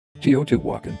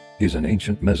Teotihuacan is an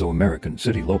ancient Mesoamerican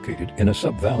city located in a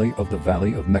sub-valley of the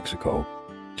Valley of Mexico.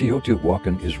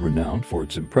 Teotihuacan is renowned for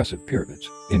its impressive pyramids,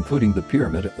 including the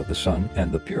Pyramid of the Sun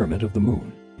and the Pyramid of the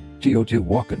Moon.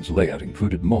 Teotihuacan's layout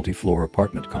included multi-floor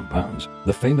apartment compounds,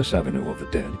 the famous Avenue of the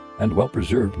Dead, and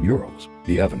well-preserved murals.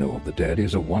 The Avenue of the Dead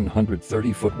is a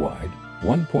 130-foot wide,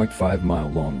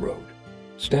 1.5-mile-long road.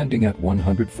 Standing at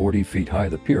 140 feet high,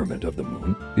 the Pyramid of the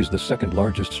Moon is the second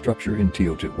largest structure in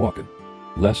Teotihuacan.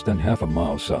 Less than half a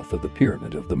mile south of the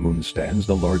Pyramid of the Moon stands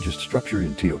the largest structure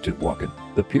in Teotihuacan,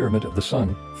 the Pyramid of the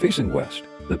Sun, facing west.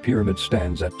 The pyramid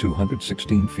stands at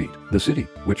 216 feet. The city,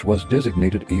 which was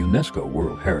designated a UNESCO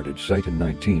World Heritage Site in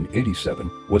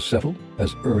 1987, was settled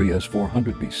as early as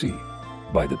 400 BC.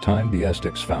 By the time the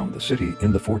Aztecs found the city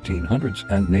in the 1400s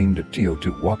and named it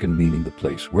Teotihuacan, meaning the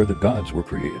place where the gods were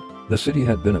created, the city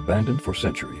had been abandoned for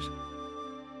centuries.